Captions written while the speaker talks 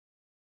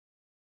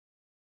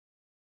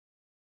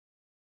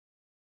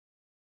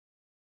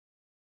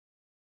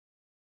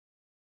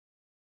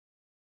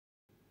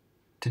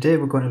Today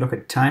we're going to look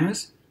at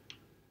timers.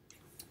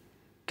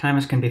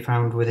 Timers can be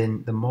found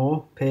within the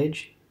More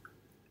page,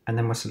 and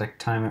then we'll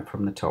select timer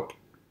from the top.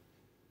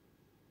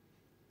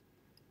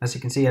 As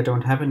you can see, I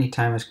don't have any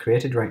timers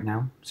created right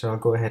now, so I'll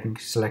go ahead and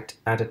select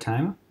Add a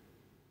Timer.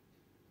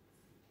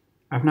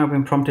 I've now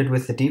been prompted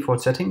with the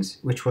default settings,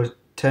 which will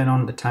turn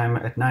on the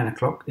timer at 9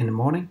 o'clock in the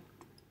morning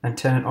and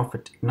turn it off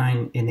at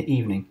 9 in the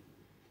evening.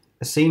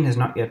 The scene has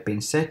not yet been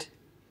set,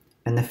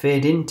 and the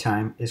fade in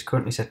time is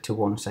currently set to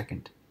 1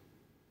 second.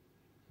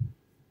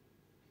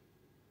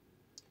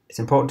 It's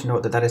important to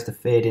note that that is the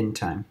fade in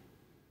time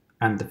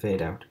and the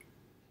fade out.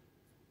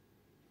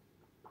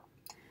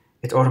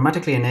 It's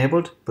automatically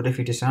enabled, but if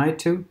you decide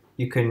to,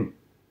 you can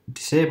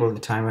disable the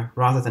timer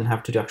rather than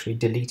have to actually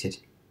delete it.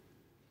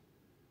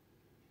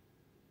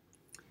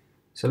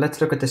 So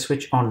let's look at the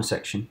switch on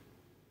section.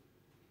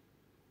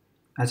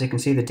 As you can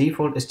see, the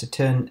default is to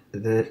turn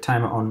the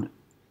timer on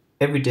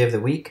every day of the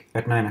week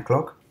at 9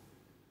 o'clock.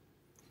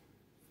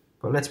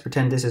 But let's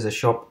pretend this is a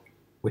shop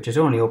which is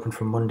only open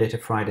from Monday to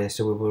Friday,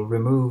 so we will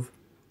remove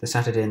the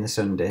Saturday and the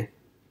Sunday,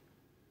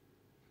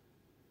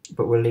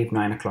 but we'll leave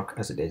 9 o'clock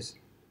as it is.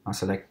 I'll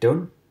select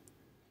Done.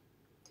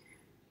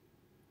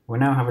 We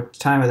now have a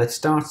timer that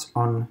starts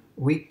on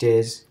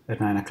weekdays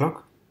at 9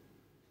 o'clock,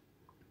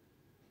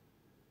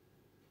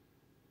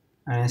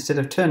 and instead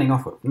of turning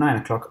off at 9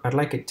 o'clock, I'd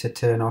like it to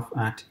turn off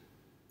at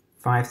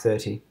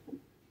 5:30.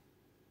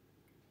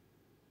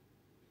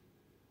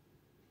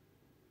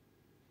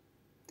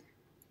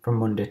 From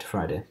Monday to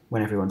Friday,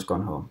 when everyone's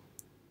gone home.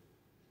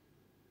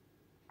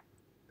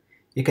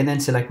 You can then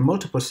select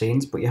multiple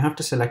scenes, but you have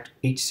to select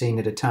each scene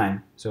at a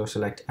time. So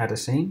select Add a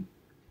Scene.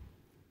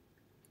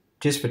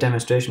 Just for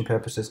demonstration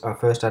purposes, I'll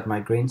first add my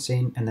green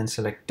scene and then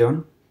select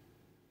Done.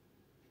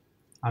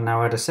 I'll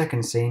now add a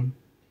second scene,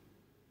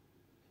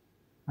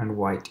 and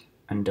white,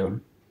 and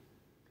done.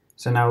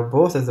 So now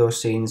both of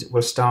those scenes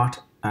will start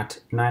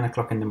at 9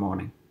 o'clock in the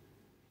morning.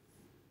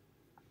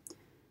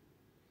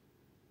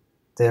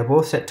 They are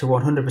both set to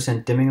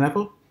 100% dimming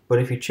level, but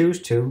if you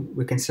choose to,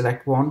 we can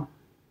select one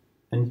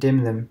and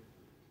dim them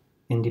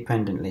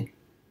independently.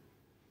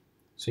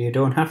 So you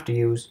don't have to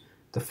use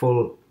the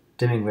full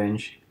dimming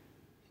range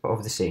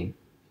of the scene.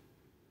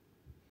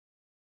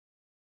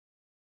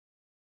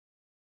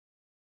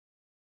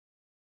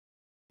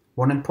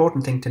 One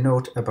important thing to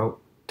note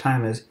about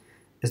timers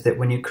is that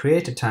when you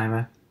create a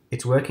timer,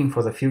 it's working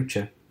for the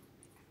future.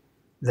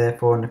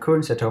 Therefore, in the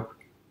current setup,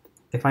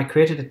 if I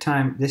created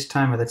this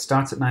timer that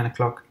starts at 9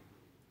 o'clock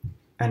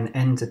and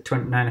ends at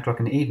 9 o'clock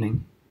in the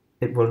evening,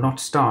 it will not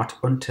start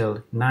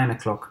until 9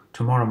 o'clock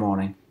tomorrow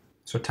morning.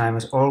 So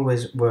timers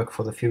always work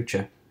for the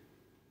future.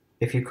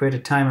 If you create a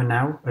timer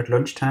now at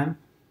lunchtime,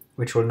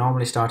 which will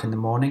normally start in the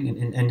morning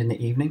and end in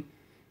the evening,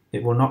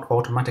 it will not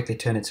automatically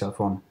turn itself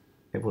on.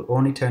 It will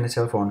only turn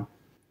itself on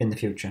in the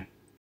future.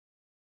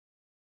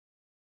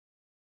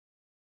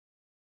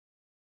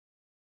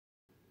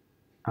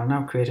 I'll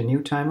now create a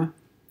new timer.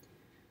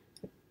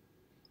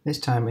 This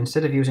time,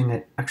 instead of using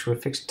an actual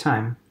fixed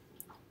time,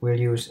 we'll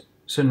use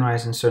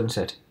sunrise and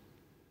sunset.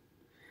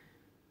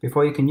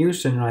 Before you can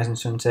use sunrise and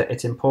sunset,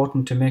 it's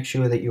important to make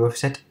sure that you have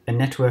set a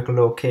network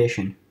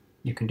location.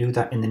 You can do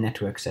that in the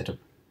network setup.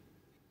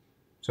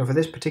 So for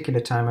this particular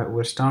timer,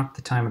 we'll start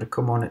the timer to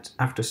come on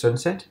after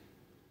sunset.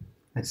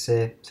 Let's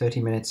say 30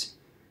 minutes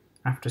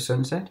after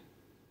sunset.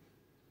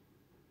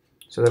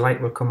 So the light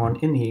will come on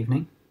in the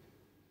evening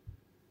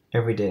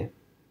every day,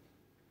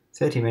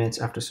 30 minutes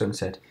after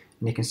sunset.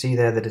 And you can see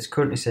there that it's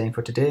currently saying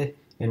for today,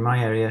 in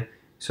my area,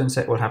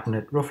 sunset will happen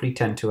at roughly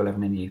 10 to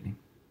 11 in the evening.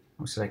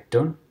 I'll select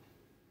Done.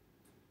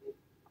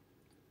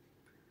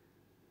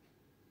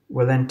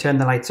 We'll then turn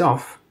the lights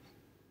off,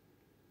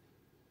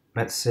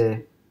 let's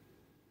say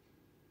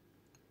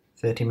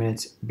 30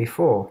 minutes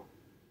before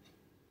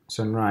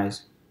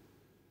sunrise.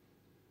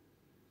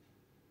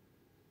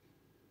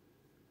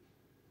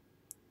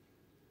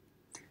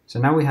 So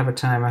now we have a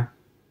timer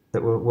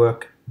that will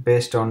work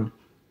based on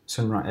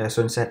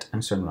sunset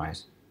and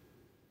sunrise.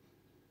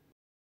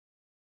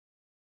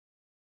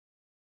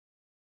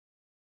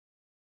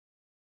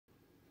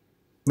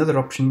 Another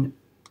option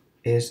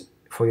is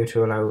for you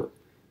to allow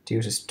to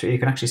use you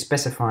can actually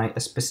specify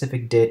a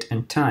specific date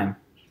and time.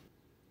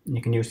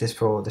 You can use this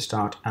for the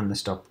start and the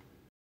stop.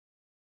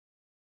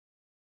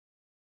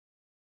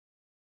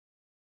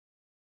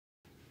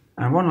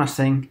 And one last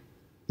thing,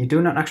 you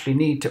do not actually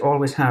need to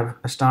always have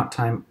a start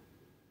time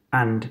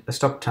and a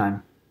stop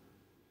time.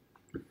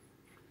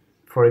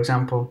 For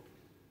example,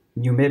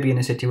 you may be in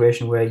a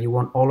situation where you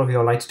want all of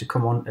your lights to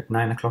come on at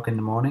 9 o'clock in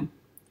the morning,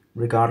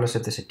 regardless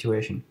of the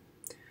situation.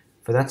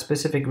 For that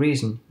specific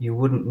reason, you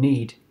wouldn't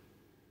need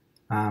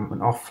an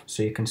off,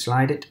 so you can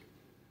slide it,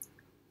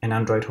 in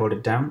Android hold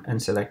it down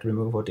and select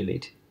remove or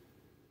delete.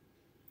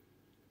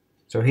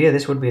 So here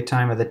this would be a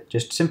timer that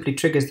just simply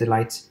triggers the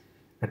lights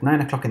at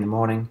 9 o'clock in the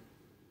morning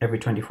every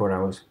 24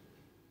 hours.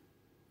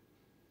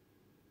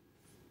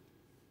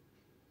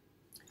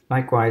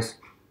 Likewise,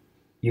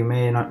 you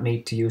may not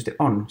need to use the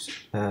on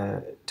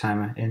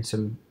timer in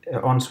some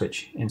on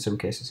switch in some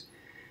cases.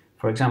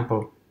 For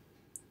example,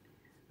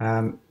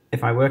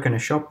 If I work in a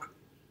shop,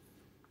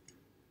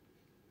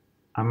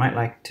 I might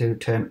like to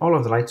turn all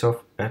of the lights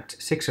off at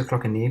 6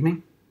 o'clock in the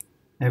evening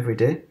every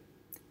day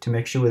to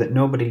make sure that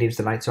nobody leaves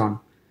the lights on.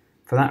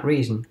 For that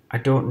reason, I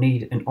don't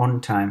need an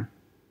on time.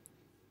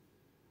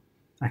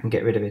 I can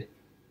get rid of it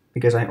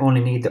because I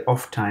only need the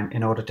off time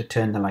in order to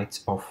turn the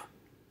lights off.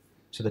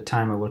 So the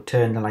timer will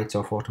turn the lights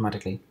off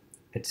automatically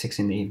at 6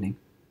 in the evening.